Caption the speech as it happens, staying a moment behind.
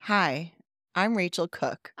Hi, I'm Rachel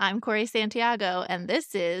Cook. I'm Cori Santiago, and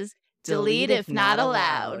this is Delete If Not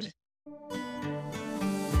Allowed.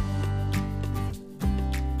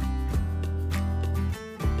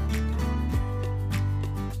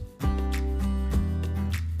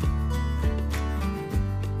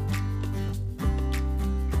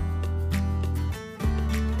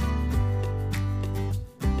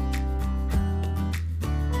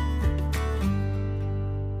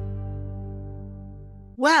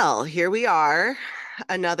 Well, here we are.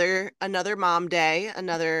 Another mom day,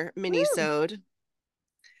 another Woo! minisode.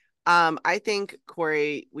 I think,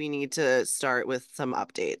 Cori, we need to start with some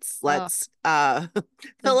updates. Oh, Let's the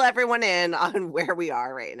fill everyone in on where we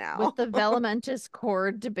are right with now. the Velamentous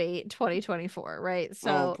Cord debate 2024, right? Oh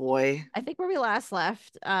So boy. I think where we last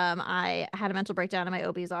left, I had a mental breakdown in my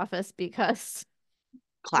OB's office because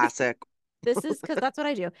Classic. this is because that's what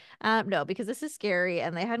I do. No, because this is scary,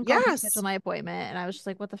 and they hadn't called me to schedule Yes. my appointment, and I was just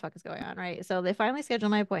like, what the fuck is going on, right? So they finally scheduled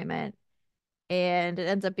my appointment, and it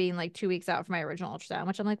ends up being like 2 weeks out from my original ultrasound,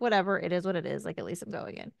 which I'm like, whatever, it is what it is. Like, at least I'm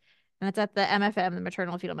going in. And it's at the MFM, the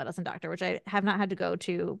maternal fetal medicine doctor, which I have not had to go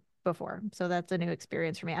to before. So that's a new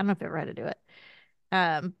experience for me. I don't know if I've ever had to do it.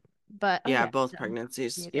 Um, but oh Yeah, yeah, both so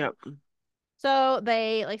pregnancies. you did. Yep. So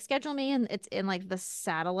they like schedule me and it's in like the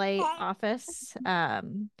satellite office.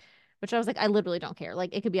 Which I was like, I literally don't care.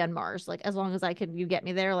 Like it could be on Mars. Like as long as you get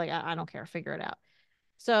me there, like I don't care. Figure it out.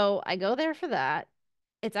 So I go there for that.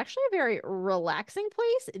 It's actually a very relaxing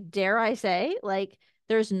place, dare I say. Like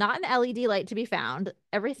there's not an LED light to be found.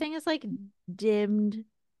 Everything is like dimmed,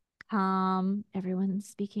 calm. Everyone's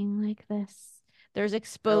speaking like this. There's I love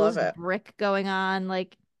exposed it. brick going on.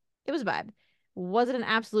 Like it was a vibe. Was it an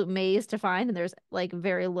absolute maze to find? And there's like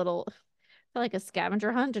very little like a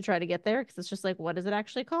scavenger hunt to try to get there because it's just like, what is it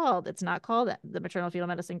actually called? It's not called the maternal fetal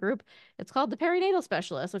medicine group. It's called the perinatal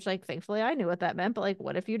specialist, which like thankfully I knew what that meant, but like,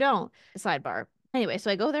 what if you don't? Sidebar. Anyway,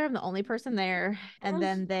 so I go there. I'm the only person there, and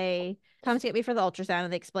then they come to get me for the ultrasound,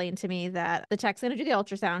 and they explain to me that the tech's going to do the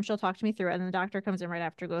ultrasound. She'll talk to me through it, and the doctor comes in right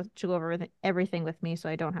after to go over everything with me, so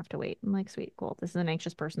I don't have to wait. I'm like, sweet, cool. This is an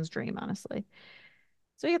anxious person's dream, honestly.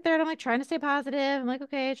 So we get there and I'm like trying to stay positive. I'm like,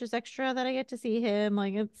 okay, it's just extra that I get to see him.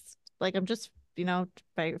 Like it's like I'm just,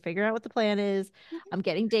 figure out what the plan is. I'm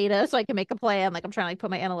getting data so I can make a plan. Like I'm trying to like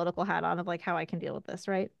put my analytical hat on of like how I can deal with this,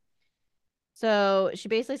 right? So she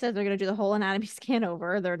basically says they're gonna do the whole anatomy scan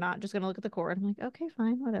over. They're not just gonna look at the cord. I'm like, okay,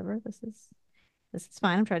 fine, whatever. This is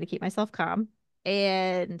fine. I'm trying to keep myself calm.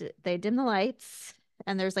 And they dim the lights,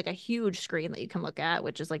 and there's like a huge screen that you can look at,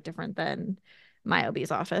 which is like different than my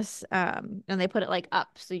OB's office. And they put it like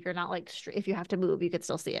up, so you're not like if you have to move, you could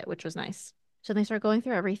still see it, which was nice. So they start going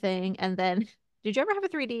through everything, and then, did you ever have a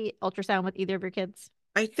 3D ultrasound with either of your kids?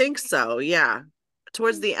 I think so. Yeah.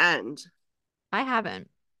 Towards the end. I haven't.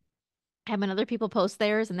 I have been other people post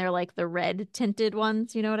theirs, and they're like the red tinted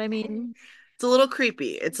ones. You know what I mean? It's a little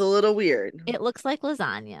creepy. It's a little weird. It looks like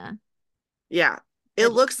lasagna. Yeah. It It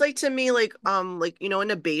looks like to me like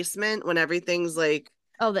in a basement when everything's like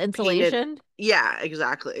Oh, the painted. insulation. Yeah,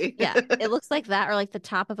 exactly. Yeah, it looks like that or like the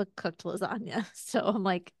top of a cooked lasagna. So I'm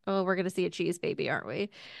like, oh, we're gonna see a cheese baby, aren't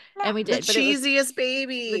we? And we The did, but it was cheesiest the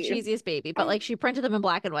baby. cheesiest baby. But like she printed them in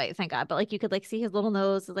black and white, thank God. But like you could like see his little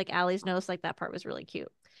nose, like Allie's nose, like that part was really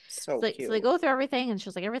cute. So So they cute. go through everything and she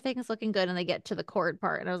was like, everything is looking good. And they get to the cord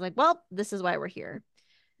part. And I was like, well, this is why we're here.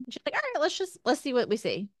 And she's like, all right, let's see what we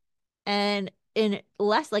see. And in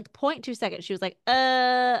less like 0.2 seconds, she was like,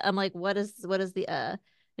 I'm like, what is the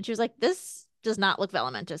And she was like, this does not look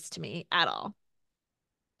velamentous to me at all.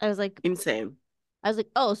 I was like, Insane.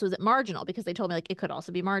 oh, so is it marginal? Because they told me like it could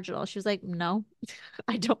also be marginal. She was like, no,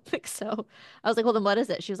 I don't think so. I was like, well, then what is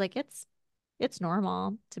it? She was like, it's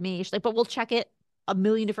normal to me. She's like, but we'll check it a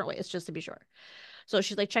million different ways just to be sure. So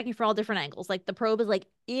she's like checking for all different angles. Like the probe is like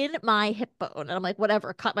in my hip bone. And I'm like,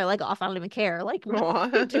 whatever, cut my leg off. I don't even care. Like, do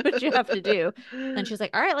what you have to do. And she's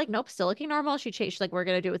like, all right, like, nope, still looking normal. She changed, she's like, we're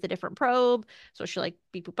gonna do it with a different probe. So she like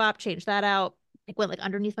beep boop bop, changed that out. Like went like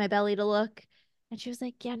underneath my belly to look. And she was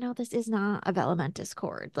like, yeah, no, this is not a velamentous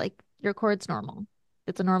cord. Like your cord's normal.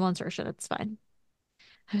 It's a normal insertion. It's fine.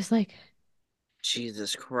 I was like,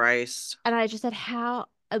 Jesus Christ. and I just said, how?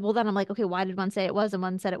 Well, then I'm like, okay, why did one say it was and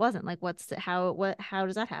one said it wasn't? Like, how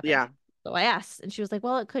does that happen? Yeah. So I asked, and she was like,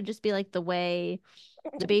 well, it could just be like the way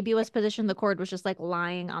the baby was positioned. The cord was just like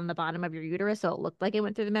lying on the bottom of your uterus. So it looked like it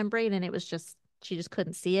went through the membrane and it was just, she just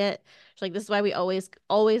couldn't see it. She's like, this is why we always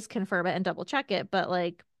confirm it and double check it. But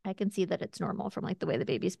like, I can see that it's normal from like the way the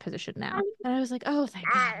baby's positioned now. And I was like, oh, thank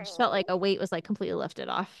God. I just felt like a weight was like completely lifted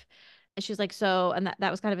off. And she's like, so, and that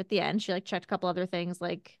was kind of at the end. She like checked a couple other things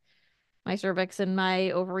like my cervix and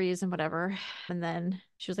my ovaries and whatever. And then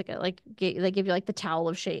she was like they give you like the towel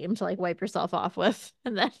of shame to like wipe yourself off with.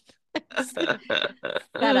 And then I was like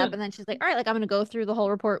that up. And then she's like, all right, like I'm gonna go through the whole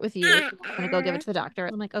report with you. I'm gonna go give it to the doctor.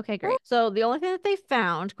 I'm like, okay, great. So the only thing that they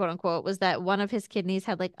found, quote unquote, was that one of his kidneys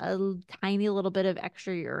had like a tiny little bit of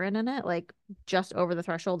extra urine in it, like just over the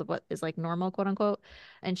threshold of what is like normal, quote unquote.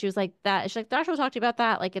 And she was like, that she's like, doctor will talk to you about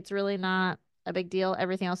that. Like it's really not a big deal.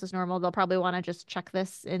 Everything else is normal. They'll probably want to just check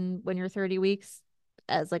this in when you're 30 weeks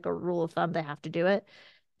as like a rule of thumb. They have to do it.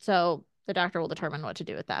 So the doctor will determine what to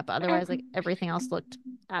do with that. But otherwise, like everything else looked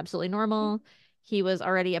absolutely normal. He was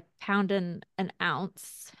already a pound and an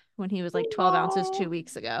ounce when he was like 12 ounces 2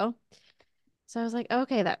 weeks ago. So I was like,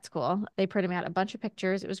 okay, that's cool. They printed me out a bunch of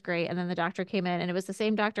pictures. It was great. And then the doctor came in and it was the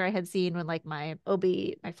same doctor I had seen when like my OB,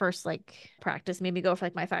 my first like practice made me go for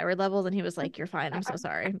like my thyroid levels. And he was like, you're fine. I'm so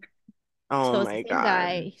sorry. Oh So it's the my same God.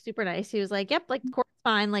 guy, super nice. He was like, "Yep, like course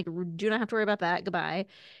fine. Like, do not have to worry about that. Goodbye."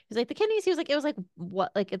 He's like, "The kidneys." He was like, "It was like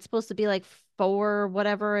what? Like, it's supposed to be like four,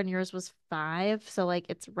 whatever, and yours was five. So like,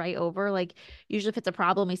 it's right over. Like, usually if it's a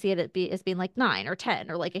problem, we see it as being like 9 or 10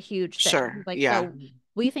 or like a huge thing." He's Sure. like, Yeah. "No,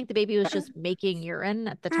 we think the baby was just making urine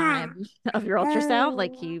at the time of your ultrasound.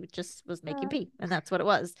 Like, he just was making pee, and that's what it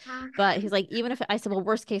was." But he's like, even if I said, well,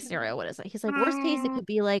 worst case scenario, what is it? He's like, worst case, it could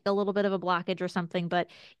be like a little bit of a blockage or something, but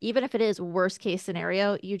even if it is worst case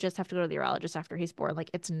scenario, you just have to go to the urologist after he's born. Like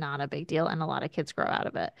it's not a big deal. And a lot of kids grow out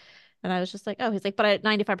of it. And I was just like, oh, he's like, but at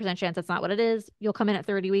 95% chance that's not what it is. You'll come in at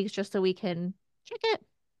 30 weeks just so we can check it.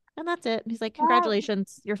 And that's it. He's like,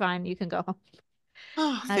 congratulations, you're fine. You can go home.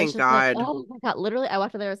 Oh, I was thank just like, God. oh my God. Literally, I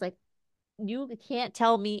walked in there. I was like, you can't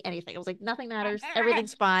tell me anything. I was like, nothing matters.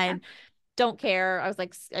 Everything's fine. Don't care. I was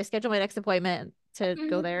like, I scheduled my next appointment to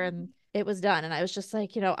go there and it was done. And I was just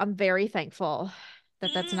like, I'm very thankful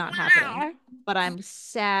that that's not happening. But I'm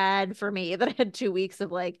sad for me that I had 2 weeks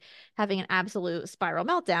of like having an absolute spiral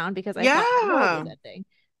meltdown because I thought my world was Yeah. ending.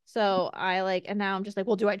 So I like, and now I'm just like,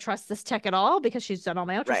 well, do I trust this tech at all? Because she's done all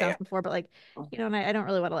my ultrasounds Right. before, but like, and I don't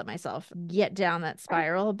really want to let myself get down that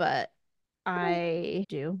spiral, but I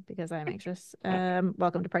do because I'm anxious.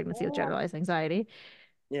 Welcome to pregnancy with generalized anxiety.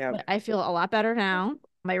 Yeah. But I feel a lot better now.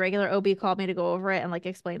 My regular OB called me to go over it and like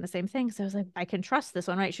explain the same thing. So I was like, I can trust this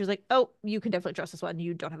one, right? She was like, oh, you can definitely trust this one.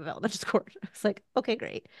 You don't have a valid cord. I was like, okay,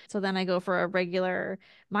 great. So then I go for a regular,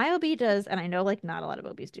 my OB does, and I know like not a lot of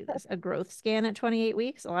OBs do this, a growth scan at 28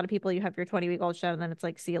 weeks. A lot of people, you have your 20-week ultrasound and then it's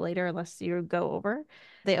like, see you later, unless you go over.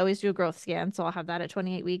 They always do a growth scan. So I'll have that at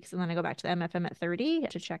 28 weeks. And then I go back to the MFM at 30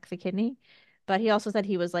 to check the kidney. But he also said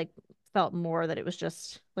he was like felt more that it was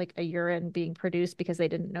just like a urine being produced because they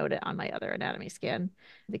didn't note it on my other anatomy scan.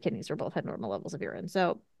 The kidneys were both had normal levels of urine.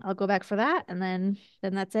 So I'll go back for that and then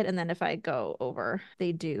that's it. And then if I go over,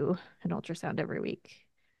 they do an ultrasound every week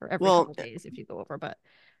or every couple Well, days if you go over. But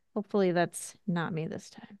hopefully that's not me this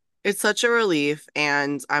time. it's such a relief,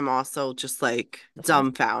 and I'm also just like The full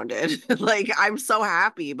dumbfounded. Like I'm so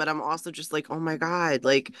happy, but I'm also just like, oh my God,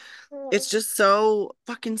 like it's just so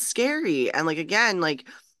fucking scary. And like again, like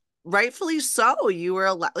rightfully so, you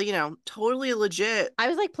were totally legit. I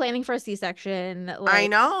was like planning for a C-section. I Like,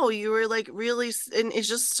 know you were like really, and it's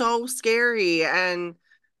just so scary. And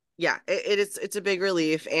yeah, it's a big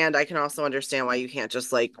relief, and I can also understand why you can't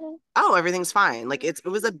just like, oh, everything's fine. Like it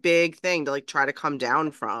was a big thing to like try to come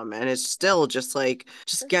down from, and it's still just like,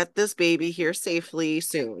 just get this baby here safely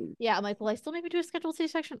soon. yeah, I'm like, will I still maybe do a scheduled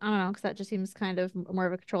C-section? I don't know, because that just seems kind of more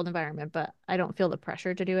of a controlled environment, but I don't feel the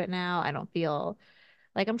pressure to do it now. I don't feel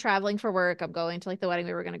like I'm traveling for work. I'm going to like the wedding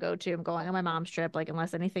we were going to go to. I'm going on my mom's trip. Like,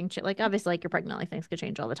 unless anything, like, obviously, like you're pregnant, like things could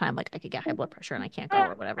change all the time. Like, I could get high blood pressure and I can't go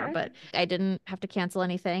or whatever. But I didn't have to cancel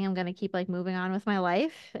anything. I'm going to keep like moving on with my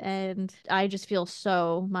life. And I just feel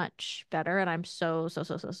so much better. And I'm so, so,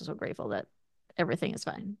 so, so, so, so grateful that everything is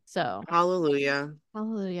fine. So, Hallelujah.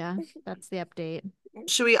 hallelujah. That's the update.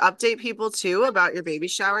 Should we update people too about your baby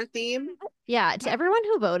shower theme? Yeah, to everyone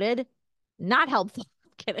who voted, not helpful.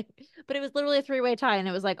 Kidding. But it was literally a three-way tie and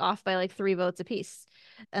it was like off by like 3 votes apiece.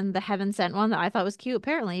 And the heaven sent one that I thought was cute.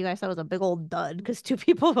 Apparently, you guys thought it was a big old dud because two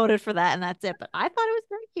people voted for that and that's it. But I thought it was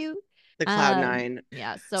very cute. The Cloud Nine.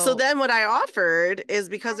 Yeah, So so then what I offered is,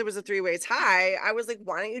 because it was a three-way tie, I was like,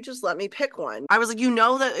 why don't you just let me pick one? I was like, you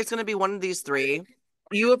know that it's going to be one of these three.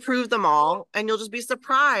 You approve them all, and you'll just be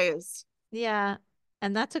surprised. yeah,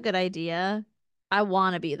 and that's a good idea. I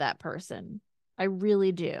want to be that person. I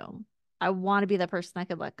really do. I want to be that person I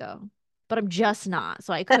could let go, but I'm just not.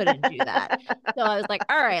 So I couldn't do that. So I was like,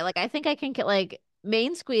 all right, like I think I can get like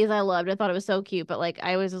main squeeze. I loved. I thought it was so cute, but like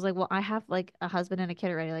I always was like, well, I have like a husband and a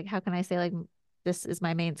kid already. Like, how can I say like this is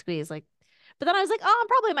my main squeeze? Like, but then I was like, oh, I'm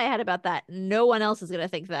probably in my head about that. No one else is gonna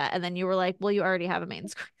think that. And then you were like, well, you already have a main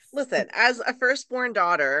squeeze. Listen, as a firstborn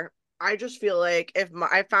daughter, I just feel like if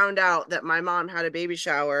I found out that my mom had a baby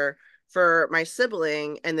shower for my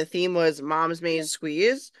sibling and the theme was mom's made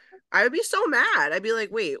squeeze, I would be so mad. I'd be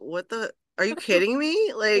like, wait, what the? Are you kidding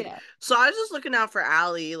me? Like, Yeah, so I was just looking out for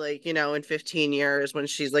Allie, like, in 15 years when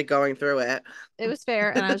she's like going through it. it was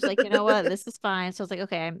fair. And I was like, you know what? This is fine. So I was like,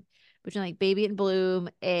 okay, I'm between like Baby and Bloom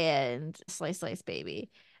and Slice Baby.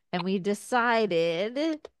 And we decided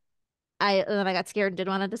and then I got scared and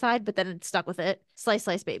didn't want to decide, but then it stuck with it.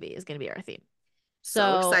 Slice Baby is gonna be our theme.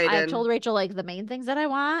 So So I've excited. told Rachel like the main things that I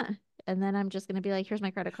want, and then I'm just gonna be like, here's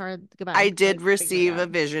my credit card, I goodbye. did Like figure it receive out. a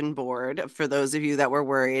vision board for those of you that were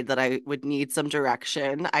worried that I would need some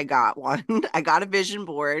direction. I got one. I got a vision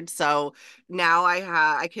board. So now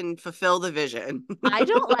I can fulfill the vision. I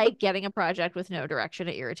don't like getting a project with no direction.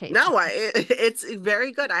 It irritates No, me. it's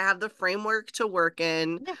very good. I have the framework to work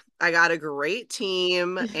in. Yeah. I got a great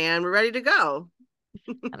team and we're ready to go.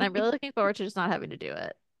 And I'm really looking forward to just not having to do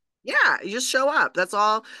it. Yeah, you just show up. That's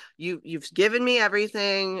all. You've given me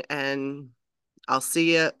everything and I'll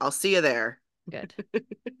see you. I'll see you there. Good.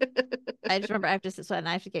 I just remember I have to so and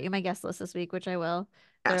I have to get you my guest list this week, which I will.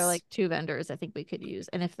 There are Yes. like two vendors I think we could use.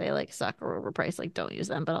 And if they like suck or overpriced, like don't use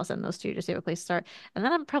them, but I'll send those to you just so you have a place to start. And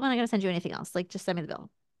then I'm probably not gonna send you anything else. Like just send me the bill.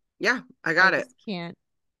 Yeah, I I got it. just can't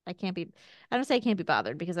I can't be I don't say I can't be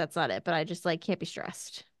bothered because that's not it, but I just like can't be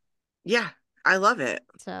stressed. Yeah, I love it.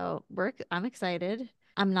 So I'm excited.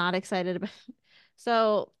 I'm not excited about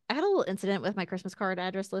so I had a little incident with my Christmas card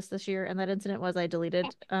address list this year, and that incident was I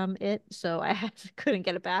deleted it, so I couldn't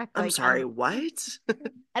get it back. I'm Like I don't sorry, know. what?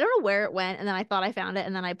 I don't know where it went, and then I thought I found it,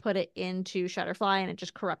 and then I put it into Shutterfly, and it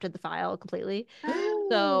just corrupted the file completely.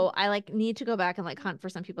 So I like need to go back and like hunt for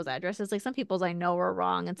some people's addresses. Like some people's I know are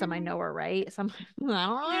wrong, and some I know are right. Some I don't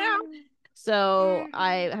know. So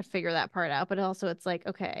I have to figure that part out. But also, it's like,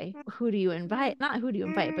 okay, who do you invite? Not who do you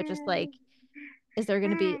invite, but just like, is there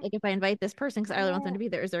going to be like if I invite this person because I really want them to be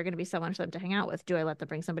there? Is there going to be someone for them to hang out with? Do I let them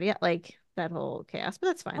bring somebody up? Like that whole chaos. But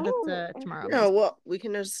that's fine. That's tomorrow, maybe. No, well,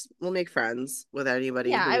 we'll make friends with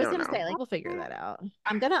anybody Yeah, who I we was don't gonna say know. like we'll figure that out.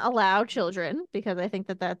 I'm gonna allow children because I think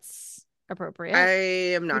that that's I appropriate.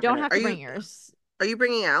 am You not don't gonna. have to bring yours. Are you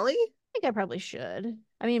bringing Allie? I think I probably should.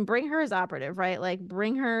 I mean, bring her as operative, right? Like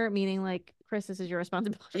bring her, meaning like Chris, this is your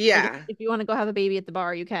responsibility. Like Yeah. if you want to go have a baby at the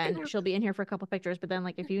bar, you can. She'll be in here for a couple pictures, but then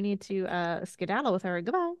like if you need to skedaddle with her,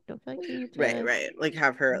 goodbye. Don't feel like you need Right, to right. Like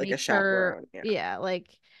have her like a make her chaperone. Yeah. yeah, like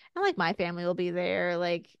and like my family will be there.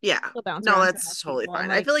 Like Yeah. she'll bounce No, around to enough that's totally people. I'm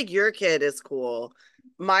fine. I like feel like your kid is cool.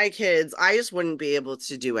 My kids, I just wouldn't be able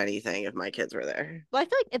to do anything if my kids were there. well, I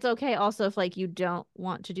feel like it's okay also if like you don't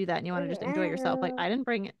want to do that and you want to just enjoy yourself. Like I didn't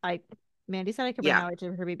bring I Mandy said I could bring Yeah. Allie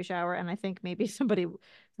to her baby shower, and I think maybe some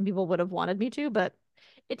people would have wanted me to, but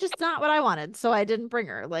it's just not what I wanted, so I didn't bring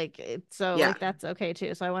her. Like so Yeah. like that's okay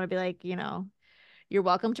too. So I want to be like, you're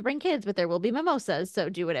welcome to bring kids, but there will be mimosas, so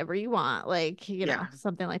do whatever you want, like Yeah.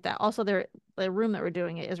 something like that. Also, the room that we're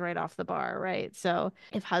doing it is right off the bar, right? So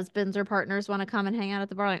if husbands or partners want to come and hang out at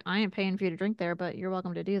the bar, like I ain't paying for you to drink there, but you're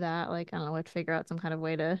welcome to do that. Like I don't know, what to figure out some kind of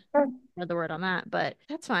way to spread the word on that, but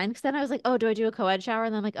that's fine. Because then I was like, oh, do I do a co-ed shower?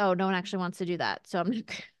 And then I'm like, oh, no one actually wants to do that, so I'm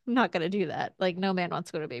not gonna do that. Like no man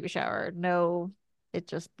wants to go to a baby shower. No, it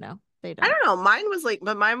just no, they I don't. don't know.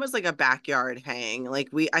 Mine was like a backyard hang. Like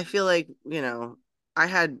I feel like, I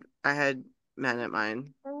had men at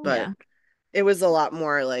mine, but Yeah. it was a lot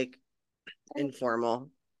more like informal.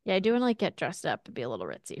 Yeah, I do want to like get dressed up and be a little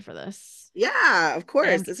ritzy for this. Yeah, of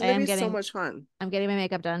course. It's I gonna am be so getting much fun. I'm getting my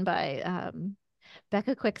makeup done by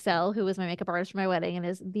Becca Quicksell, who was my makeup artist for my wedding and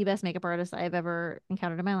is the best makeup artist I've ever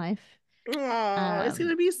encountered in my life. Oh, it's Um,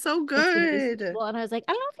 gonna be so it's gonna be so good. cool. And I was like,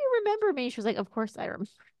 I don't know if you remember me. She was like, of course I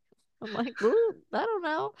remember. I'm like, ooh, I don't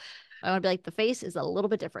know. I want to be like, the face is a little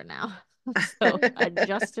bit different now. So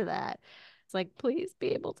adjust to that. It's like, please be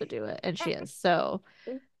able to do it. And she is. So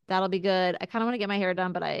that'll be good. I kind of want to get my hair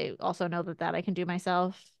done, but I also know that I can do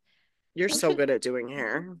myself. You're And so good at doing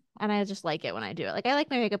hair. I just like it when I do it. Like I like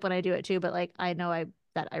my makeup when I do it too, but like I know I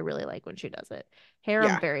really like when she does it. Hair,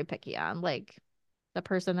 I'm Yeah. very picky on. Like the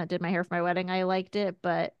person that did my hair for my wedding, I liked it,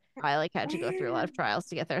 but I like had to go through a lot of trials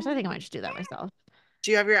to get there. So I think I might just do that myself.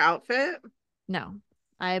 Do you have your outfit? No,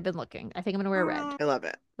 I've been looking. I think I'm gonna wear red I love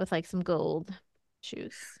it. with like some gold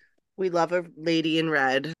shoes. We love a lady in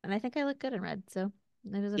red. And I think I look good in red, so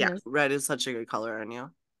it is what it Yeah, is. red is such a good color on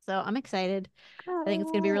you. So I'm excited. I think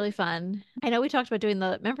it's gonna be really fun. I know we talked about doing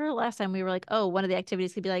remember last time we were like, oh, one of the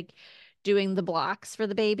activities could be like doing the blocks for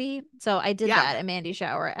the baby. So I did Yeah. that at Mandy's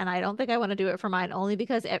shower, and I don't think I want to do it for mine only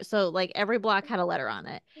because so like every block had a letter on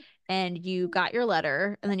it. and you got your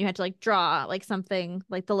letter, and then you had to like draw like something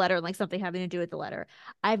like the letter and like something having to do with the letter.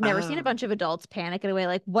 I've never seen a Oh, bunch of adults panic in a way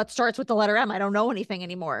like, what starts with the letter M? I don't know anything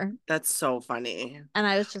anymore. that's so funny. And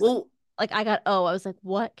I was just Well, like, I got O. I was like,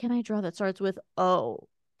 what can I draw that starts with O?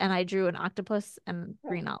 And I drew an octopus and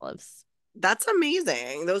green olives. that's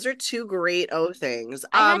amazing. Those are two great O things.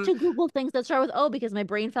 I had to Google things that start with O because my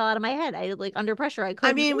brain fell out of my head. I like under pressure, I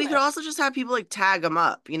I couldn't mean, do we could it. also just have people like tag them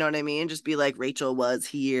up, you know what I mean? Just be like, Rachel was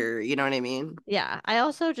here, you know what I mean? Yeah, I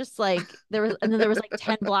also just like there was, and then there was like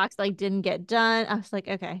 10 blocks like didn't get done. I was like,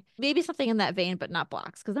 okay, maybe something in that vein, but not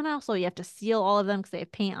blocks. Because then also you have to seal all of them because they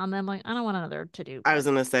have paint on them. Like, I don't want another to do I was project.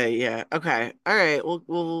 gonna say, yeah. Okay. All right.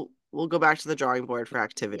 We'll go back to the drawing board for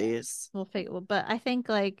Yeah, activities. we'll figure. But I think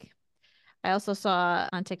like I also saw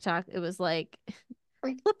on TikTok it was like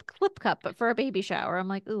clip cup, but for a baby shower. I'm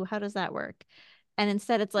like, ooh, how does that work? And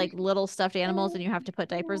instead, it's like little stuffed animals, and you have to put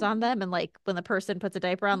diapers on them. And like when the person puts a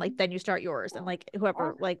diaper on, like then you start yours, and like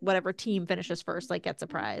whoever, like whatever team finishes first, like gets a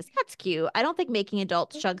prize. That's cute. I don't think making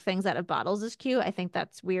adults chug things out of bottles is cute. I think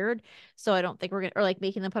that's weird. So I don't think we're gonna, or like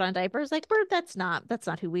making them put on diapers. Like we're that's not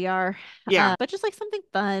who we are. Yeah. But just like something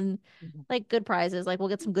fun, like good prizes. Like we'll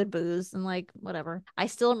get some good booze and like whatever. I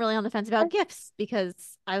still am really on the fence about gifts because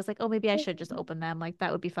I was like, oh, maybe I should just open them. Like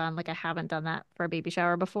that would be fun. Like I haven't done that for a baby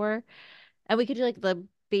shower before. And we could do like the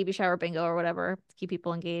baby shower bingo or whatever to keep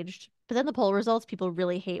people engaged. But then the poll results, people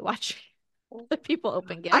really hate watching the people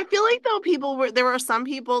open I gifts. feel like though there were some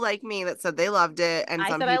people like me that said they loved it, and I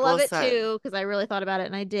some said I love people it said too because I really thought about it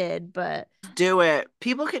and I did, but do it.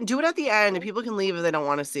 People can do it at the end, and people can leave if they don't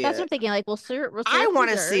want to see that's what I'm it. thinking. Like we'll I serve want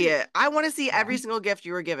to see dessert. it. I want to see Yeah. every single gift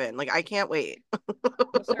you were given. Like I can't wait.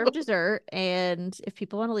 We'll serve dessert. And if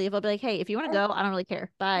people want to leave, I'll be like, hey, if you want to go, I don't really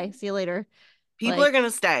care. Bye. See you later. People are Like, gonna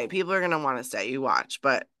stay. People are gonna want to stay. You watch,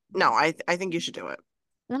 but no, I think you should do it.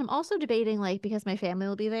 then I'm also debating, like, because my family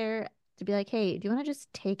will be there, to be like, hey, do you want to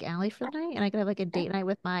just take Allie for the night? And I could have like a date night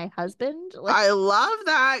with my husband. Like, I love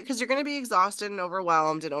that because you're gonna be exhausted and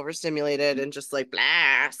overwhelmed and overstimulated and just like blah.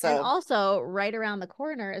 and So, also right around the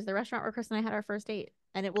corner is the restaurant where Chris and I had our first date.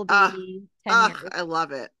 And it will be 10 years. I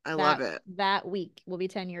love it. I love That it. that week will be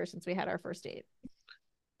 10 years since we had our first date.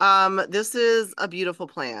 This is a beautiful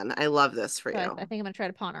plan. I love this for So I you. think I'm gonna try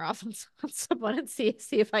to pawn her off on someone and see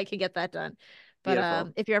if I can get that done. But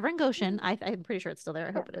Beautiful. if you're ever in Goshen, I'm pretty sure it's still there.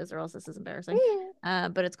 I hope it is, or else this is embarrassing.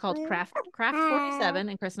 But it's called Craft 47,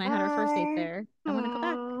 and Chris and I had our first date there. I want to go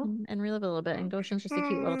back and relive it a little bit. And Goshen's just a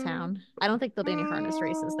cute little town. I don't think there'll be any harness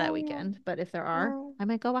races that weekend, but if there are, I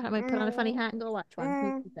might go watch. I might put on a funny hat and go watch one.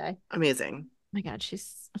 Who's to say? Amazing. My God,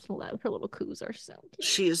 she's her little coos are so cute.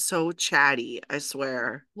 She is so chatty, I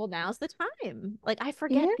swear. Well, now's the time. Like I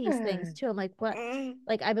forget these things too. I'm like, what?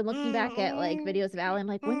 Like I've been looking back at like videos of Allie. I'm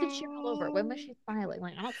like, when did she roll over? When was she smiling?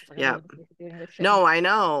 Like I don't fucking Yeah. remember doing this shit. No, I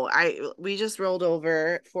know. We just rolled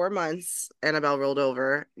over 4 months. Annabelle rolled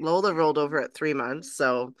over. Lola rolled over at 3 months.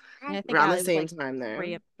 So And I think around the Allie was same like time there.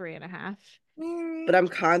 three and a half. But I'm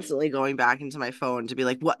constantly going back into my phone to be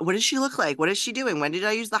like, what does she look like? What is she doing? When did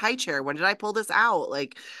I use the high chair? When did I pull this out?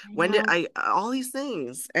 Like I when did know. I all these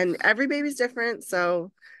things. And every baby's different.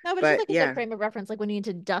 So, No, but she's but like a good yeah. frame of reference. Like when you need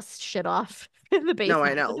to dust shit off in the No,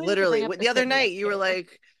 I basement. know. When do we need to bring Literally. up the The shit other in the night you were upstairs?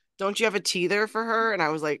 like, don't you have a teether for her? And I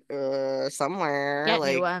was like, somewhere. Get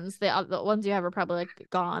new Like, ones. The ones you have are probably like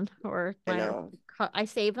gone or I mine are. know. I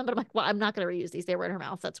saved them, but I'm like, well, I'm not gonna reuse these. They were in her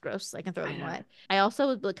mouth. That's gross. I can throw I them know. away. I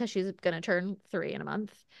also, because she's gonna turn 3 in a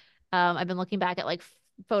month. I've been looking back at like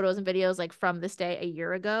photos and videos like from this day a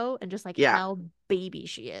year ago, and just like Yeah. how baby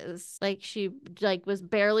she is. Like she like was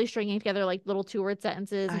barely stringing together like little 2-word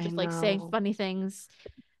sentences and I just like saying know. funny things.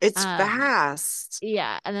 It's Um, fast.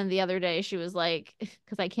 yeah, and then the other day she was like,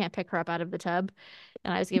 because I can't pick her up out of the tub,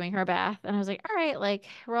 and I was giving her a bath, and I was like, all right, like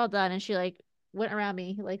we're all done, and she like went around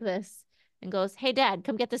me like this and goes, "Hey, Dad,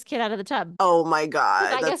 come get this kid out of the tub." Oh my Because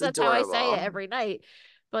God. I guess That's that's how I say it adorable. every night,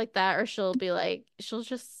 like that, or she'll be like, she'll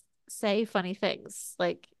just say funny things,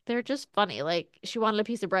 like they're just funny. Like she wanted a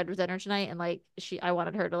piece of bread with dinner tonight, and like I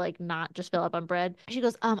wanted her to like not just fill up on bread. She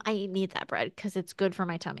goes, I need that bread because it's good for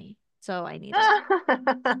my tummy, so I need it.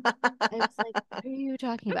 I was like, what are you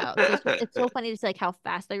talking about? So it's so funny to see like how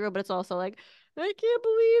fast they grow, but it's also like, I can't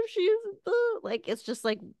believe she's like it's just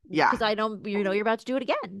like because Yeah. I know you're about to do it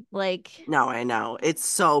again. Like No, I know. It's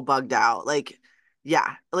so bugged out. Like,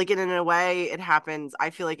 yeah. Like in a way, it happens.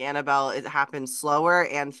 I feel like Annabelle, it happens slower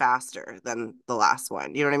and faster than the last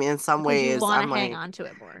one. You know what I mean? In some because you ways, want to I'm hang like, on to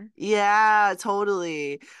it more. yeah,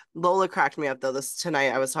 totally. Lola cracked me up though. This tonight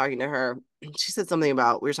I was talking to her. She said something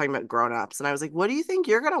about we were talking about grown-ups, and I was like, what do you think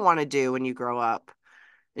you're gonna want to do when you grow up?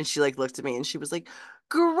 And she like looked at me and she was like,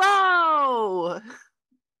 grow.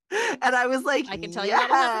 And I was like, I can tell you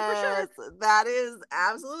that'll happen for sure. yes, that is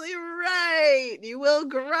absolutely right. You will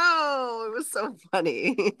grow. It was so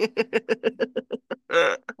funny.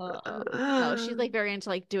 No, she's like very into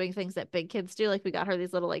like doing things that big kids do. Like we got her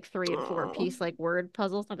these little like 3 and 4 piece like word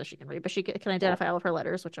puzzles. Not that she can read, but she can identify all of her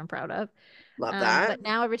letters, which I'm proud of. Love that. But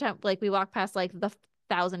now every time like we walk past like the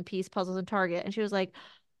 1,000 piece puzzles in Target, and she was like,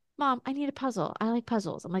 "Mom, I need a puzzle. I like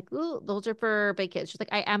puzzles." I'm like, "Ooh, those are for big kids." She's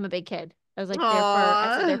like, "I am a big kid." I was like, I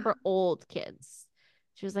said they're Aww. for old kids.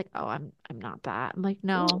 She was like, "Oh, I'm not that." I'm like,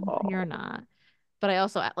 "No, you're Aw. not." But I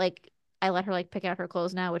also like I let her like pick out her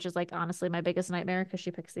clothes now, which is like honestly my biggest nightmare because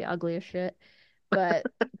she picks the ugliest shit. But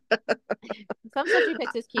some stuff she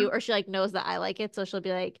picks is cute, or she like knows that I like it, so she'll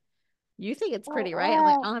be like, "You think it's pretty, right?" I'm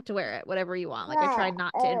like, "I don't have to wear it, whatever you want." Like I try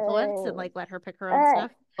not to influence and like let her pick her own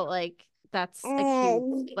stuff. But like that's a cute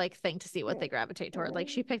like thing to see what they gravitate toward. Like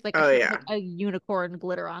she picked like a Oh shirt with yeah. like a unicorn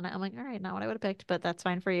glitter on it. I'm like, all right, not what I would have picked, but that's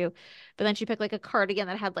fine for you. But then she picked like a cardigan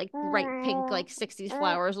that had like bright pink like 60s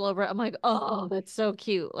flowers all over it. I'm like, oh, that's so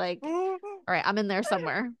cute. Like, all right, I'm in there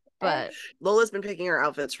somewhere. But Lola's been picking her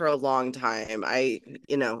outfits for a long time.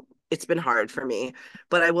 It's been hard for me,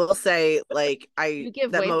 but I will say, like, you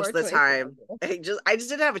give that way most more of the choice than I time, do. I just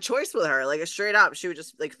didn't have a choice with her. Like, straight up, she would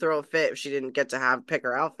just like throw a fit if she didn't get to have pick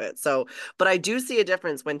her outfit. So, but I do see a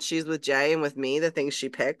difference when she's with Jay and with me, the things she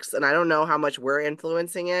picks, and I don't know how much we're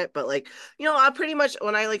influencing it, but like, I pretty much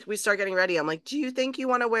when we start getting ready, I'm like, do you think you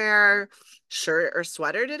want to wear shirt or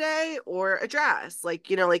sweater today or a dress? Like,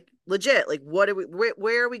 like legit, like what are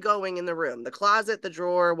where are we going in the room? The closet, the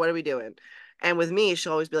drawer, what are we doing? And with me,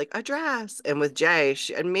 she'll always be like, a dress. And with Jay,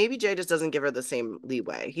 and maybe Jay just doesn't give her the same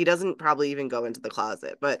leeway. He doesn't probably even go into the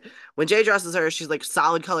closet. But when Jay dresses her, she's like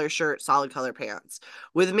solid color shirt, solid color pants.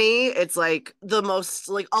 With me, it's like the most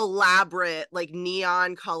like elaborate, like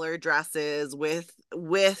neon color dresses with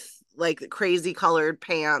like crazy colored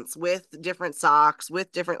pants, with different socks,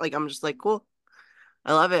 with different like I'm just like, cool.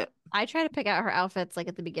 I love it. I try to pick out her outfits like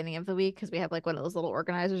at the beginning of the week because we have like one of those little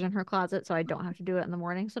organizers in her closet, so I don't have to do it in the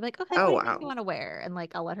morning. So I'm like, okay, what Oh do you think you wow. want to wear? And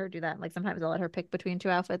like I'll let her do that. And like sometimes I'll let her pick between two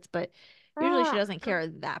outfits, but usually she doesn't care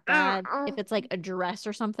that bad. If it's like a dress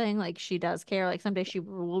or something, like she does care. Like someday she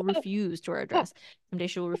will refuse to wear a dress. Someday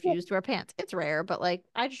she will refuse to wear pants. It's rare, but like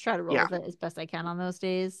I just try to roll Yeah. with it as best I can on those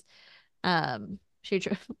days. She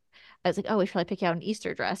I was like, oh, we should probably pick out an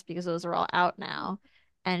Easter dress because those are all out now.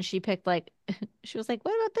 And she picked like, she was like,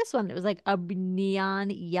 what about this one? It was like a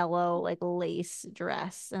neon yellow, like lace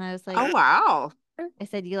dress. And I was like, Oh wow. I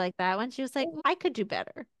said, you like that one? She was like, I could do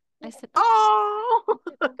better. I said, okay. Oh.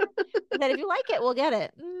 I said, okay. I said, if you like it, we'll get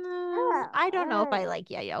it. No, I don't know if I like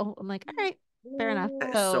yayo. I'm like, all right, fair enough. That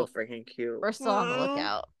is so So freaking cute. we're still on the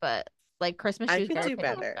lookout, but like Christmas, I she was could very do picky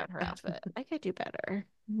better. about her outfit. I could do better.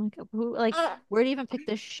 I'm like, who, like, where do you even pick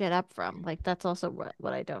this shit up from? Like, that's also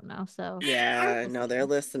what I don't know. So Yeah, we'll no, see. they're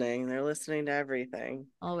listening. They're listening to everything.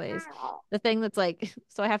 Always. The thing that's like,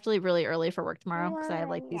 so I have to leave really early for work tomorrow because I have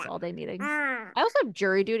like these all day meetings. I also have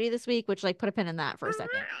jury duty this week, which like put a pin in that for a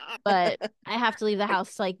second. But I have to leave the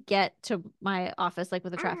house to like get to my office like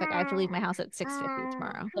with the traffic. I have to leave my house at 6:50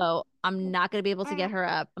 tomorrow. So I'm not gonna be able to get her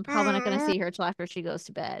up. I'm probably not gonna see her till after she goes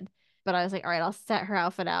to bed. But I was like, all right, I'll set her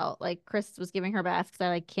outfit out. Like Chris was giving her bath because I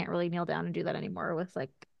like can't really kneel down and do that anymore with like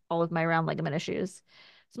all of my round ligament issues.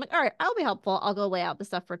 So I'm like, all right, I'll be helpful. I'll go lay out the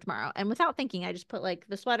stuff for tomorrow. And without thinking, I just put like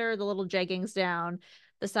the sweater, the little jeggings down,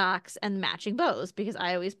 the socks, and matching bows because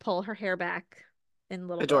I always pull her hair back in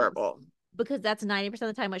little bows Adorable. because that's 90%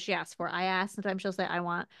 of the time what she asks for. I ask, sometimes she'll say, I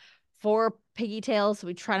want 4 pigtails. So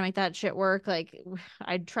we try to make that shit work. Like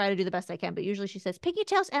I try to do the best I can, but usually she says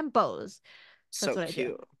pigtails and bows. So that's So what I do.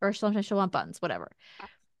 cute. Or sometimes she'll want buns, whatever.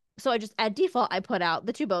 So I just at default I put out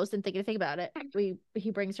the two bows, didn't think anything about it.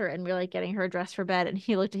 He brings her and we're like getting her dressed for bed, and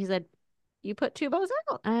he said, "You put two bows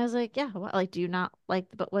out?" And I was like, "Yeah. What? Like, do you not like?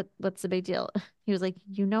 But what's the big deal?" He was like,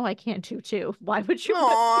 "You know I can't do two. Why would you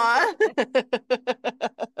put two Aw. bows out?"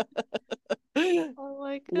 I'm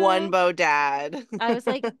like, One bow dad. I was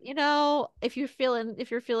like, if you're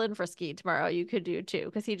feeling frisky tomorrow, you could do two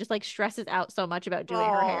because he just like stresses out so much about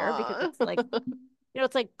doing her hair because Aw. it's like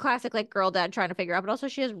it's like classic like girl dad trying to figure out, but also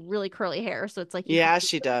she has really curly hair, so it's like you have Yeah, to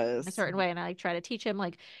she do it in a does. certain way. And I like try to teach him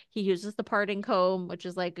like he uses the parting comb, which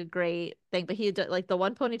is like a great thing, but like the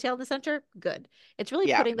one ponytail in the center, good. It's really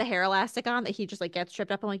Yeah, putting the hair elastic on that he just like gets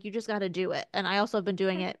tripped up. I'm like, you just got to do it. And I also have been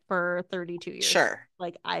doing it for 32 years. sure.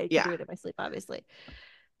 Like I could do Yeah. it in my sleep, obviously.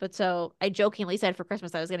 But so I jokingly said for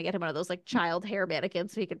Christmas I was gonna get him one of those like child hair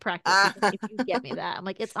mannequins so he could practice. He's like, if you get me that, I'm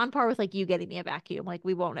like, it's on par with like you getting me a vacuum. Like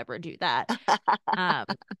we won't ever do that. Um,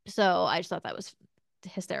 so I just thought that was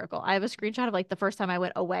hysterical. I have a screenshot of like the first time I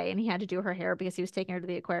went away and he had to do her hair because he was taking her to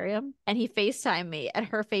the aquarium and he FaceTimed me and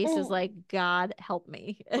her face is like, God help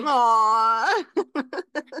me. Aww.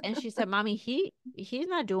 And she said, Mommy, he's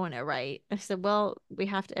not doing it right. I said, well, we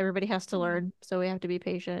have to, everybody has to learn, so we have to be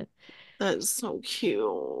patient. That's so cute.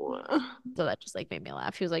 So that just like made me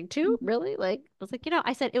laugh. She was like, two? Really? Like, I was like,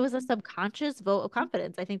 I said it was a subconscious vote of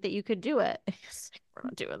confidence. I think that you could do it. Like, we're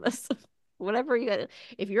not doing this. Whatever you got,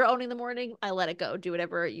 if you're owning the morning, I let it go. Do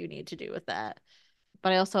whatever you need to do with that.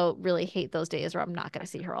 But I also really hate those days where I'm not going to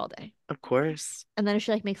see her all day. Of course. And then if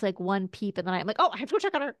she like makes like one peep and then I'm like, oh, I have to go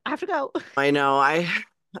check on her. I have to go. I know. I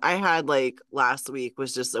had like last week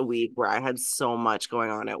was just a week where I had so much going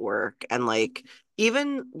on at work, and like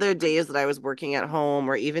even the days that I was working at home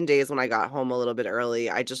or even days when I got home a little bit early,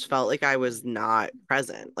 I just felt like I was not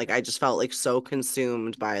present. Like I just felt like so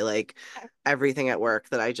consumed by like everything at work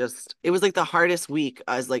that I just it was like the hardest week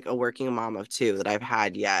as like a working mom of two that I've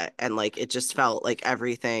had yet, and like it just felt like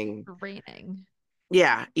everything. Raining.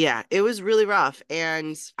 Yeah, yeah, it was really rough.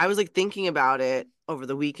 And I was like thinking about it over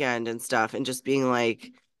the weekend and stuff and just being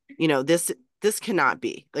like, this cannot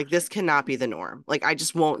be. Like this cannot be the norm. Like I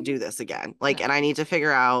just won't do this again. Like and No. I need to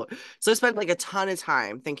figure out. So I spent like a ton of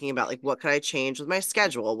time thinking about like what could I change with my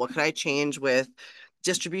schedule? What could I change with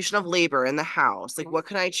distribution of labor in the house? Like what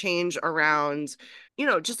can I change around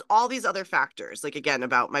just all these other factors, like again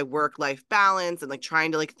about my work life balance and like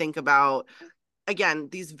trying to like think about again,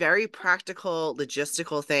 these very practical,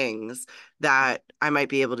 logistical things that I might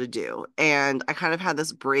be able to do. And I kind of had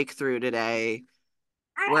this breakthrough today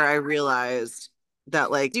where I realized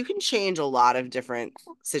that like you can change a lot of different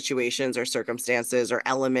situations or circumstances or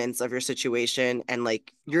elements of your situation and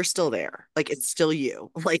like you're still there. Like it's still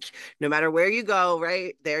you. Like no matter where you go,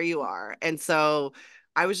 right? There you are. And so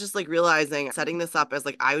I was just like realizing setting this up as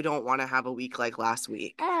like I don't want to have a week like last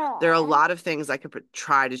week. There are a lot of things I could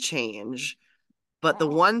try to change, but the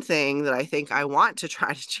one thing that I think I want to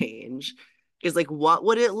try to change is like, what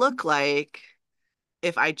would it look like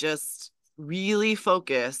if I just really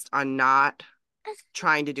focused on not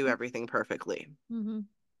trying to do everything perfectly? Mm-hmm.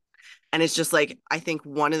 And it's just like, I think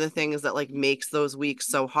one of the things that like makes those weeks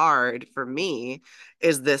so hard for me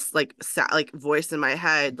is this like, like voice in my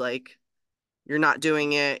head, like, you're not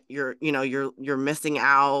doing it, you're missing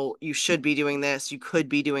out, you should be doing this, you could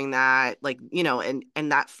be doing that, like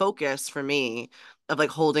and that focus for me of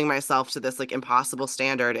like holding myself to this like impossible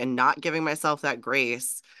standard and not giving myself that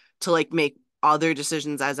grace to like make other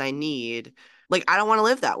decisions as I need. Like I don't want to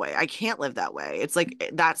live that way. I can't live that way. It's like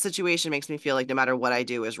that situation makes me feel like no matter what I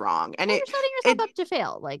do is wrong, and Well, it you're setting yourself it up to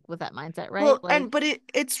fail, like with that mindset, right? well, Like and but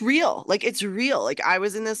it's real. Like it's real. Like I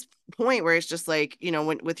was in this point where it's just like,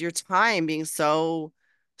 when with your time being so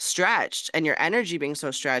stretched and your energy being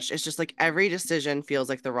so stretched, it's just like every decision feels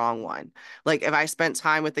like the wrong one. Like if I spent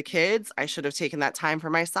time with the kids, I should have taken that time for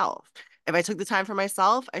myself. If I took the time for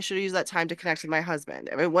myself, I should have used that time to connect with my husband.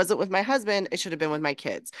 If it wasn't with my husband, it should have been with my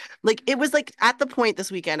kids. Like it was like at the point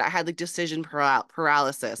this weekend, I had like decision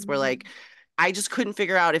paralysis where Mhm. like I just couldn't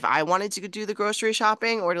figure out if I wanted to do the grocery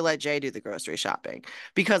shopping or to let Jay do the grocery shopping.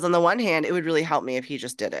 Because on the one hand, it would really help me if he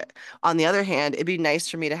just did it. On the other hand, it'd be nice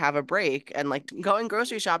for me to have a break. And like going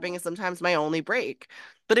grocery shopping is sometimes my only break.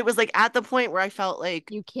 But it was like at the point where I felt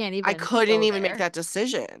like You can't I even couldn't go even make there. that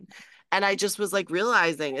decision. And I just was like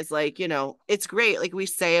realizing it's like, it's great. Like we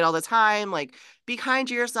say it all the time, like be kind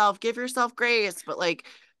to yourself, give yourself grace. But like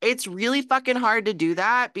it's really fucking hard to do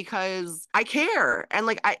that because I care and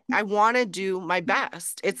like I want to do my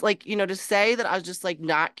best. It's like, to say that I was just like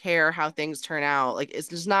not care how things turn out, like it's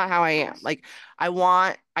just not how I am. Like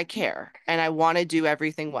I care and I want to do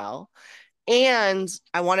everything well. And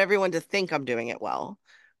I want everyone to think I'm doing it well,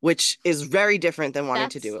 which is very different than wanting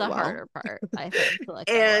to That's do it the well. harder part, I think, to let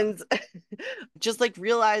go of. And just like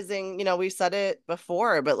realizing, we said it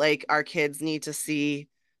before, but like our kids need to see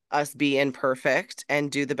us be imperfect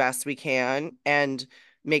and do the best we can and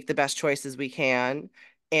make the best choices we can.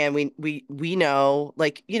 And we know,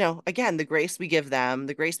 like, again, the grace we give them,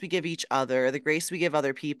 the grace we give each other, the grace we give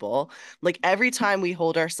other people. Like every time we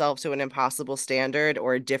hold ourselves to an impossible standard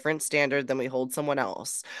or a different standard than we hold someone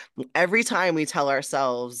else, every time we tell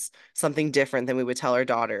ourselves something different than we would tell our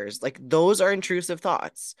daughters, like those are intrusive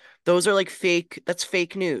thoughts. Those are like that's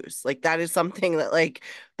fake news. Like that is something that like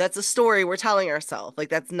that's a story we're telling ourselves. Like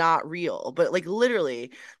that's not real. But like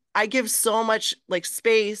literally, I give so much like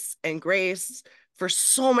space and grace for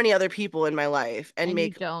so many other people in my life and And you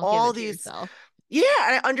make don't give all it to these yourself. yeah,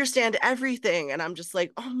 and I understand everything and I'm just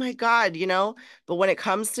like, "Oh my God," But when it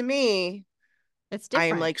comes to me, It's I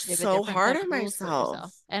am different. like You have a so different hard set of on rules for yourself.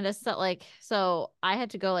 myself. And it's so, like, so I had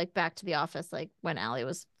to go like back to the office like when Allie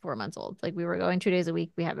was 4 months old. Like we were going 2 days a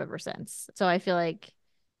week. We have ever since. So I feel like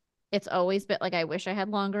it's always been like I wish I had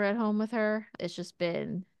longer at home with her. It's just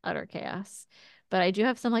been utter chaos. But I do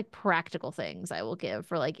have some like practical things I will give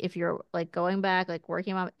for like if you're like going back, like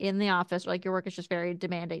working on in the office, or like your work is just very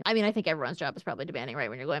demanding. I mean, I think everyone's job is probably demanding, right?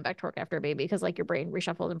 When you're going back to work after a baby, because like your brain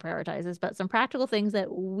reshuffles and prioritizes. But some practical things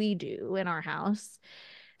that we do in our house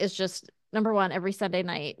is just number one, every Sunday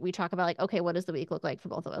night we talk about like, okay, what does the week look like for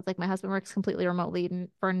both of us? Like my husband works completely remotely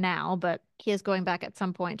for now, but he is going back at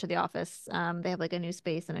some point to the office. They have like a new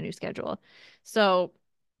space and a new schedule. So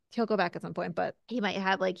he'll go back at some point, but he might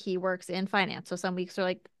have like he works in finance. So some weeks are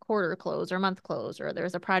like quarter close or month close, or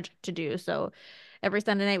there's a project to do. So every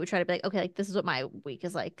Sunday night we try to be like, okay, like this is what my week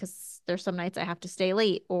is like, because there's some nights I have to stay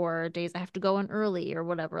late or days I have to go in early or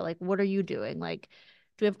whatever. Like, what are you doing? Like,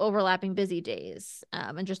 do we have overlapping busy days?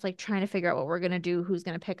 And just like trying to figure out what we're gonna do, who's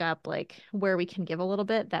gonna pick up, like where we can give a little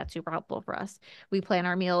bit. That's super helpful for us. We plan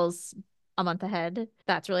our meals a month ahead.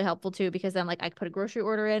 That's really helpful too, because then like I could put a grocery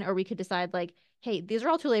order in, or we could decide like, hey, these are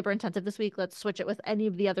all too labor intensive this week. Let's switch it with any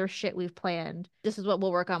of the other shit we've planned. This is what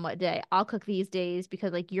we'll work on what day. I'll cook these days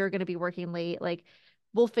because like you're gonna be working late. Like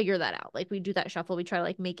we'll figure that out. Like we do that shuffle. We try to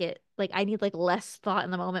like make it like I need like less thought in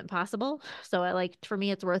the moment possible. So I like for me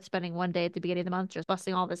it's worth spending one day at the beginning of the month just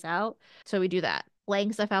busting all this out. So we do that.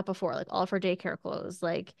 Laying stuff out before, like all of her daycare clothes.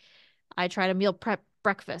 Like I try to meal prep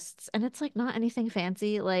breakfasts, and it's like not anything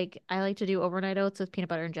fancy. Like I like to do overnight oats with peanut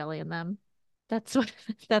butter and jelly in them. That's what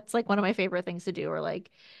that's like one of my favorite things to do, or like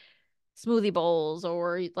smoothie bowls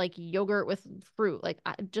or like yogurt with fruit, like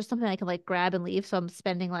just something I can like grab and leave. So I'm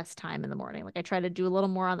spending less time in the morning. Like I try to do a little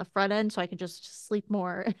more on the front end so I can just sleep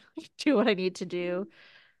more, do what I need to do.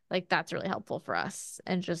 Like that's really helpful for us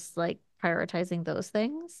and just like prioritizing those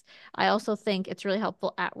things. I also think it's really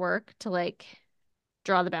helpful at work to like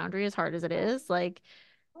draw the boundary as hard as it is. Like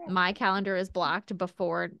my calendar is blocked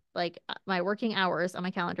before like my working hours on my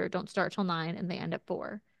calendar don't start till 9 and they end at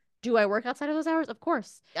 4. Do I work outside of those hours? Of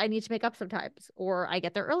course. I need to make up sometimes, or I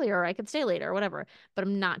get there earlier, or I can stay later, or whatever. But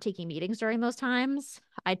I'm not taking meetings during those times.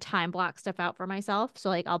 I time block stuff out for myself. So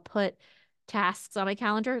like I'll put tasks on my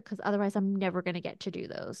calendar because otherwise I'm never gonna get to do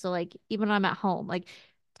those. So like even when I'm at home, like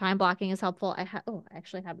time blocking is helpful. I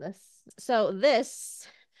actually have this. So this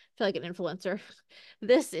I feel like an influencer.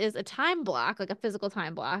 This is a time block, like a physical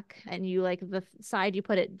time block, and you like the side you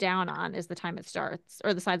put it down on is the time it starts,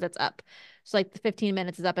 or the side that's up. So like the 15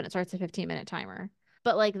 minutes is up and it starts a 15-minute timer.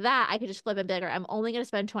 But like that, I could just flip and be like, I'm only gonna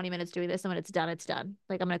spend 20 minutes doing this, and when it's done, it's done.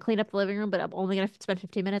 Like I'm gonna clean up the living room, but I'm only gonna spend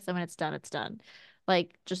 15 minutes, and when it's done, it's done.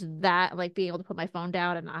 Like just that, like being able to put my phone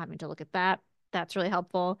down and not having to look at that. That's really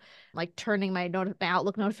helpful. Like turning my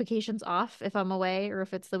Outlook notifications off if I'm away or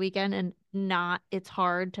if it's the weekend, and not it's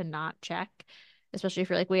hard to not check, especially if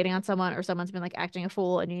you're like waiting on someone or someone's been like acting a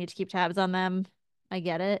fool and you need to keep tabs on them. I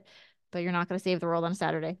get it, but you're not going to save the world on a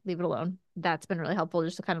Saturday. Leave it alone. That's been really helpful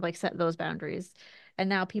just to kind of like set those boundaries. And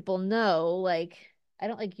now people know like I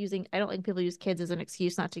don't like people use kids as an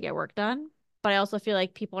excuse not to get work done. But I also feel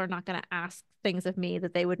like people are not going to ask things of me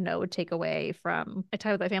that they would know would take away from a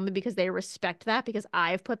time with my family because they respect that because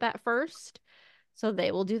I've put that first. So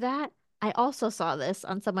they will do that. I also saw this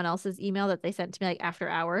on someone else's email that they sent to me like after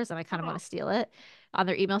hours, and I kind of want to steal it on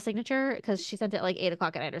their email signature because she sent it like 8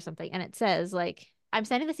 o'clock at night or something. And it says, like, I'm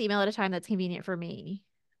sending this email at a time that's convenient for me.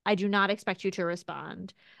 I do not expect you to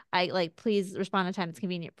respond. I like, please respond at a time that's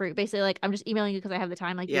convenient for you. Basically, like, I'm just emailing you because I have the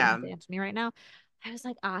time. Like, you don't Yeah. have to answer me right now. I was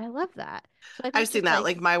like, I love that. So I I've think seen just that,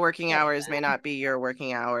 like like my working getting hours may that. not be your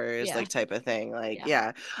working hours, Yeah. like type of thing. Like,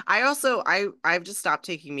 Yeah. yeah. I've just stopped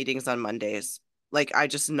taking meetings on Mondays. Like I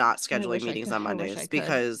just not I scheduling wish I meetings could. on I wish I Mondays could.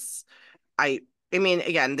 because I I mean,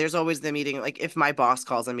 again, there's always the meeting. Like if my boss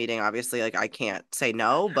calls a meeting, obviously like I can't say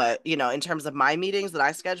no, but in terms of my meetings that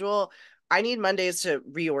I schedule, I need Mondays to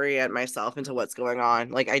reorient myself into what's going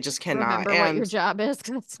on. Like I just cannot. Remember what your And job is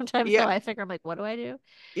because sometimes yeah, though I figure I'm like, what do I do?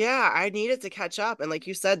 yeah, I needed to catch up. And like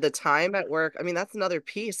you said, the time at work, I mean, that's another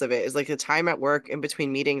piece of it is like the time at work in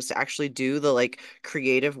between meetings to actually do the like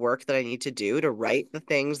creative work that I need to do to write the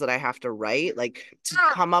things that I have to write, like to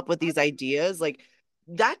come up with these ideas. Like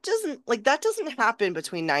that doesn't happen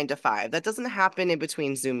between 9 to 5. That doesn't happen in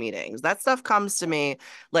between Zoom meetings. That stuff comes to me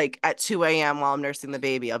like at 2 a.m. while I'm nursing the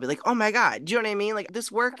baby. I'll be like, oh my God, do you know what I mean? Like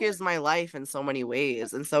this work is my life in so many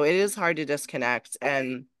ways. And so it is hard to disconnect.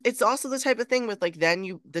 And it's also the type of thing with like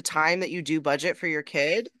then the time that you do budget for your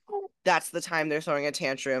kid. that's the time they're throwing a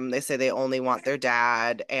tantrum. They say they only want their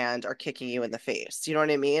dad and are kicking you in the face. You know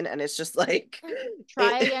what I mean? And it's just like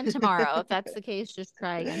Try it again tomorrow. If that's the case, just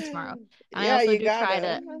try again tomorrow. And I yeah, also you do try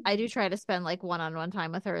gotta. to I do try to spend like one-on-one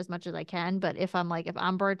time with her as much as I can. But if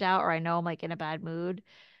I'm burnt out or I know I'm like in a bad mood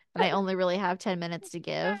and I only really have 10 minutes to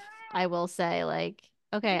give, I will say like,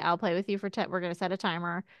 okay, I'll play with you for 10. We're gonna set a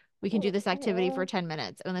timer. We can do this activity for 10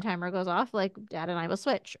 minutes. When the timer goes off, like dad and I will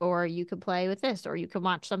switch, or you could play with this, or you could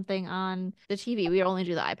watch something on the TV. We only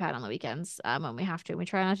do the iPad on the weekends when we have to. We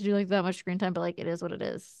try not to do like that much screen time, but like it is what it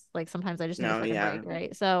is. Like sometimes I just need a No, fucking yeah. break,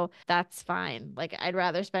 right? So that's fine. Like I'd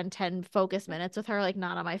rather spend 10 focus minutes with her, like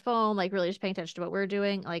not on my phone, like really just paying attention to what we're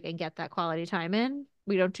doing, like and get that quality time in.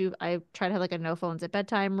 I try to have like a no phones at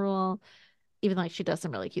bedtime rule, even like she does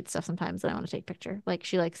some really cute stuff sometimes that I want to take a picture. Like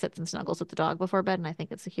she like sits and snuggles with the dog before bed, and I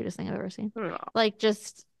think it's the cutest thing I've ever seen. Oh, Like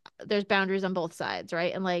just there's boundaries on both sides,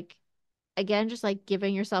 right? And like again, just like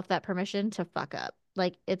giving yourself that permission to fuck up.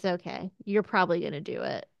 Like it's okay. You're probably gonna do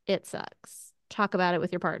it. It sucks. Talk about it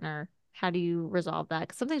with your partner. How do you resolve that?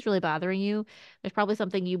 Because something's really bothering you. There's probably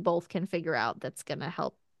something you both can figure out that's gonna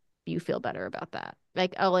help you feel better about that.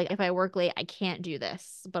 Like, oh, like if I work late, I can't do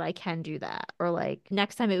this, but I can do that. Or like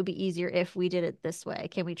next time it would be easier if we did it this way.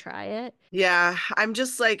 Can we try it? yeah, I'm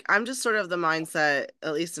just sort of the mindset,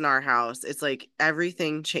 at least in our house. It's like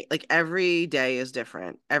everything like every day is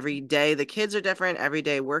different. Every day the kids are different, every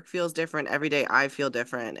day work feels different, every day I feel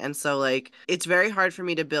different. And so like it's very hard for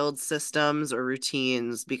me to build systems or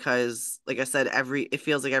routines because like I said, every it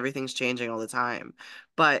feels like everything's changing all the time.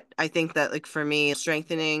 But I think that like for me,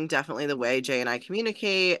 strengthening definitely the way Jay and I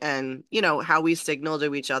communicate and, how we signal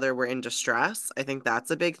to each other we're in distress. I think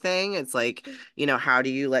that's a big thing. It's like how do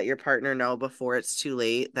you let your partner know before it's too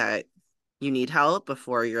late that you need help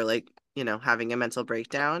before you're like, having a mental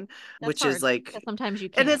breakdown, That's which is hard like, because sometimes you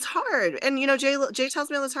and can't. it's hard. And Jay tells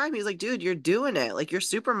me all the time, he's like, dude, you're doing it. Like you're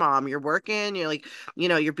super mom, you're working, you're like,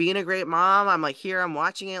 you're being a great mom. I'm like here, I'm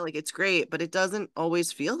watching it, like it's great, but it doesn't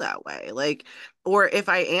always feel that way. Like, or if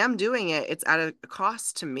I am doing it, it's at a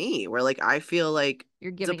cost to me where like I feel like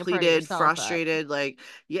You're giving a part of depleted, yourself up. frustrated, like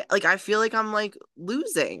yeah, like I feel like I'm like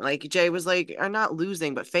losing. Like Jay was like, or not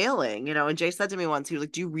losing, but failing, and Jay said to me once, he was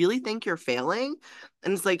like, do you really think you're failing?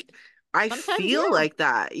 And it's like, I Sometimes, feel yeah. like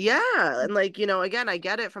that. Yeah. And like, again, I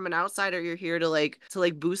get it from an outsider. You're here to like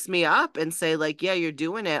boost me up and say, like, yeah, you're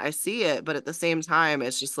doing it. I see it. But at the same time,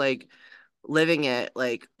 it's just like living it,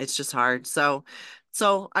 like it's just hard. So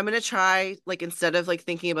I'm gonna try, like, instead of like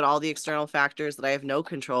thinking about all the external factors that I have no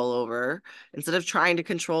control over, instead of trying to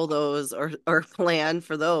control those or plan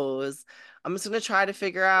for those, I'm just gonna try to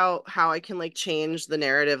figure out how I can like change the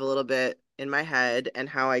narrative a little bit in my head and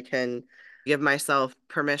how I can give myself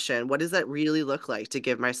permission. What does that really look like to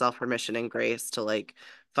give myself permission and grace to like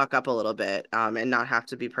fuck up a little bit, and not have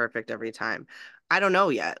to be perfect every time? I don't know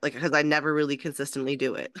yet, like, because I never really consistently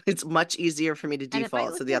do it. It's much easier for me to And it might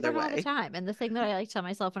default to look the other different all the way. time. And the thing that I like to tell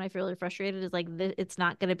myself when I feel really frustrated is like, it's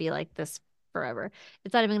not going to be like this forever.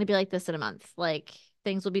 It's not even going to be like this in a month. Like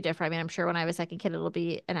things will be different. I mean, I'm sure when I have a second kid, it'll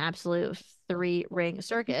be an absolute three ring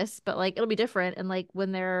circus, but like it'll be different. And like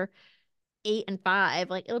when they're 8 and 5,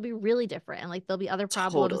 like it'll be really different. And like there'll be other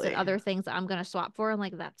problems and Totally. other things that I'm going to swap for. And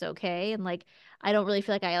like that's okay. And like I don't really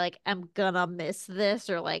feel like I like am gonna miss this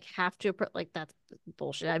or like have to put like that's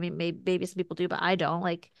bullshit. I mean, maybe some people do, but I don't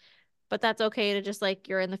like but that's okay to just like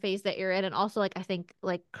you're in the phase that you're in. And also like I think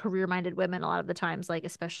like career minded women a lot of the times, like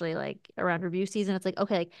especially like around review season, it's like,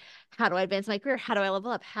 okay, like how do I advance my career? How do I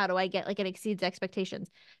level up? How do I get like it exceeds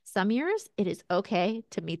expectations? Some years it is okay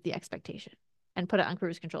to meet the expectation and put it on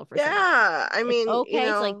cruise control for some. Yeah, I It's mean, okay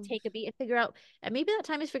to like take a beat and figure out, and maybe that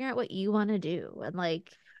time is figuring out what you want to do and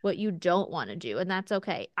like what you don't want to do. And that's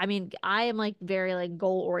okay. I mean, I am like very like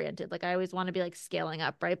goal oriented. Like I always want to be like scaling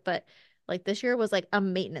up, right? But like this year was like a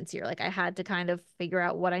maintenance year. Like I had to kind of figure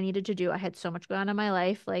out what I needed to do. I had so much going on in my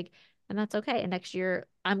life. Like, and that's okay. And next year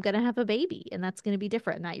I'm gonna have a baby and that's gonna be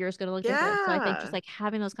different. And that year is gonna look different. So I think just yeah, like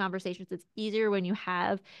having those conversations, it's easier when you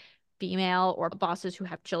have female or bosses who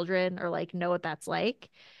have children or like know what that's like.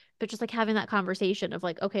 But just like having that conversation of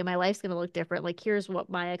like, okay, my life's gonna look different. Like, here's what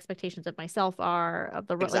my expectations of myself are of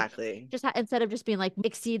the like, exactly. just instead of just being like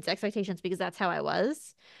exceeds expectations because that's how I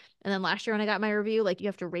was. And then last year when I got my review, like you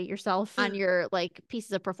have to rate yourself on your like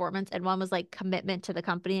pieces of performance, and one was like commitment to the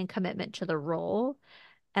company and commitment to the role.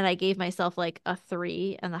 And I gave myself like a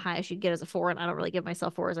 3, and the highest you get is a 4. And I don't really give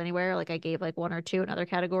myself 4s anywhere. Like I gave like 1 or 2 in other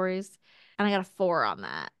categories, and I got a 4 on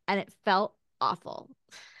that, and it felt awful,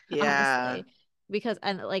 Yeah. honestly, because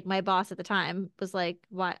and like my boss at the time was like,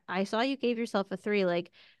 "Why? I saw you gave yourself a 3.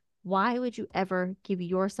 Like, Why would you ever give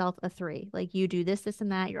yourself a 3? Like, you do this, this,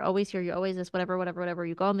 and that. You're always here. You're always this, whatever, whatever, whatever.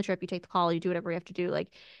 You go on the trip, you take the call, you do whatever you have to do.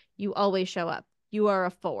 Like, you always show up. You are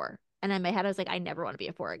a 4. And in my head, I was like, I never want to be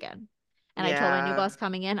a 4 again. And I told my new Yeah. boss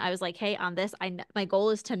coming in, I was like, hey, on this, my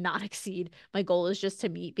goal is to not exceed. My goal is just to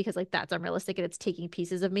meet because like that's unrealistic and it's taking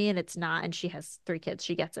pieces of me and it's not. And she has 3 kids.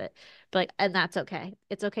 She gets it. But like, and that's okay.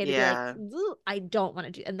 It's okay to be like, Yeah. I don't want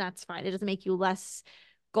to do, and that's fine. It doesn't make you less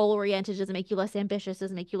goal oriented, doesn't make you less ambitious,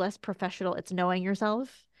 doesn't make you less professional. It's knowing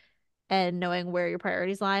yourself and knowing where your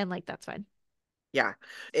priorities lie. And like, that's fine. Yeah.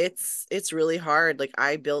 It's really hard. Like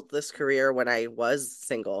I built this career when I was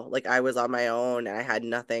single. Like I was on my own and I had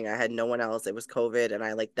nothing. I had no one else. It was COVID and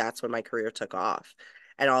I like that's when my career took off.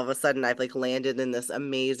 And all of a sudden I've like landed in this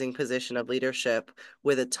amazing position of leadership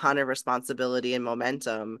with a ton of responsibility and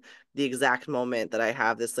momentum the exact moment that I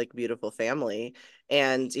have this like beautiful family.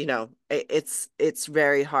 And it's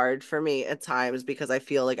very hard for me at times because I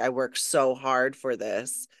feel like I work so hard for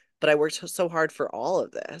this, but I worked so hard for all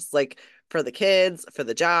of this. Like for the kids, for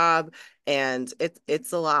the job, and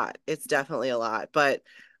it's a lot. It's definitely a lot, but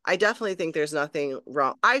I definitely think there's nothing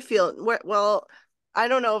wrong. I feel well, I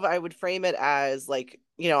don't know if I would frame it as like,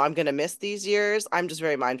 I'm going to miss these years. I'm just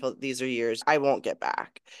very mindful that these are years I won't get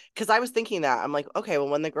back. Because I was thinking that I'm like, okay, well,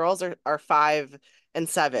 when the girls are 5 and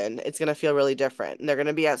 7, it's going to feel really different. And they're going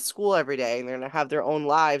to be at school every day and they're going to have their own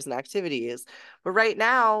lives and activities. But right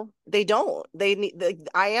now, they don't. I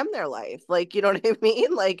am their life. Like, you know what I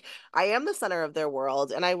mean? Like, I am the center of their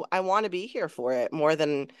world and I want to be here for it more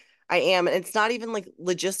than I am. And it's not even like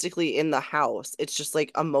logistically in the house, it's just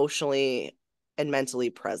like emotionally and mentally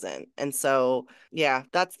present. And so, yeah,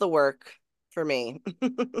 that's the work for me.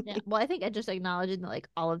 Yeah. Well, I think I just acknowledging that like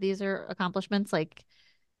all of these are accomplishments. Like,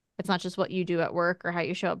 it's not just what you do at work or how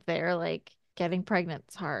you show up there. Like, getting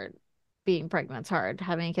pregnant's hard. Being pregnant's hard.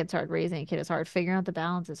 Having a kid's hard. Raising a kid is hard. Figuring out the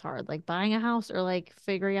balance is hard. Like, buying a house or like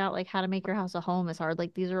figuring out like how to make your house a home is hard.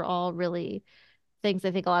 Like, these are all really things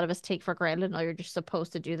I think a lot of us take for granted. Oh, you're just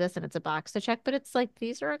supposed to do this and it's a box to check. But it's like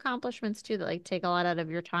these are accomplishments too that like take a lot out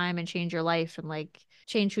of your time and change your life and like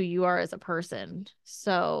change who you are as a person.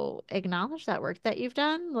 So acknowledge that work that you've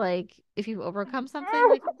done. Like if you've overcome something,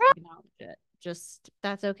 like acknowledge it. Just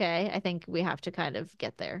that's okay. I think we have to kind of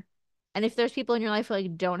get there. And if there's people in your life who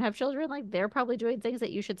like don't have children, like they're probably doing things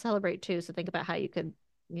that you should celebrate too. So think about how you could,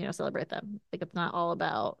 celebrate them. Like it's not all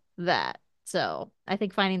about that. So I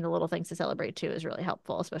think finding the little things to celebrate too is really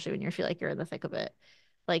helpful, especially when you feel like you're in the thick of it,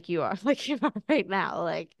 like you are, like you are right now.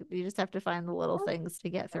 Like you just have to find the little things to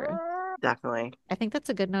get through. Definitely. I think that's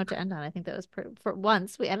a good note to end on. I think that was for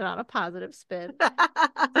once we ended on a positive spin.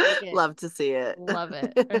 Take it. Love to see it. Love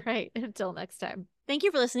it. All right. Until next time. Thank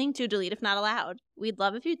you for listening to Delete If Not Allowed. We'd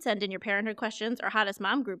love if you'd send in your parenthood questions or hottest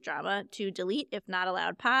mom group drama to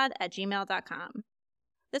deleteifnotallowedpod@gmail.com.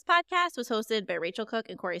 This podcast was hosted by Rachel Cook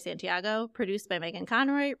and Cori Santiago, produced by Megan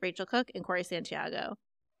Conroy, Rachel Cook, and Cori Santiago.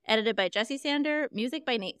 Edited by Jesse Sander, music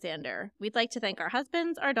by Nate Sander. We'd like to thank our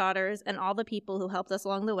husbands, our daughters, and all the people who helped us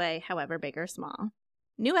along the way, however big or small.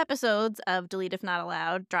 New episodes of Delete If Not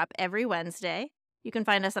Allowed drop every Wednesday. You can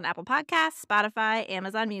find us on Apple Podcasts, Spotify,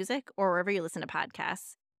 Amazon Music, or wherever you listen to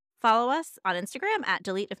podcasts. Follow us on Instagram at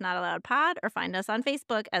Delete If Not Allowed Pod or find us on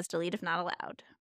Facebook as Delete If Not Allowed.